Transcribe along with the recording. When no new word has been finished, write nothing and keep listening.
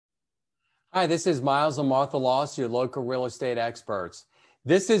Hi, this is Miles and Martha Loss, your local real estate experts.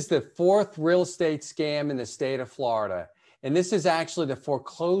 This is the fourth real estate scam in the state of Florida. And this is actually the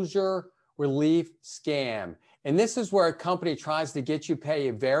foreclosure relief scam. And this is where a company tries to get you pay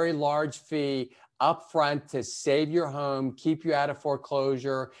a very large fee upfront to save your home, keep you out of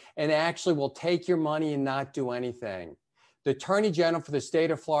foreclosure, and actually will take your money and not do anything. The Attorney General for the state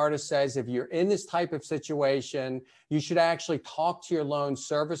of Florida says if you're in this type of situation, you should actually talk to your loan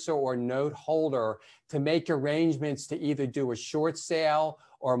servicer or note holder to make arrangements to either do a short sale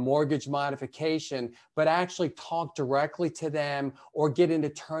or a mortgage modification, but actually talk directly to them or get an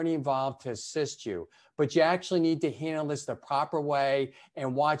attorney involved to assist you. But you actually need to handle this the proper way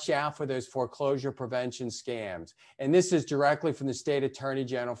and watch out for those foreclosure prevention scams. And this is directly from the state Attorney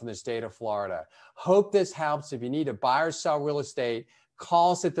General from the state of Florida. Hope this helps. If you need to buy or sell real estate,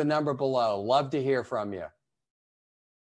 call us at the number below. Love to hear from you.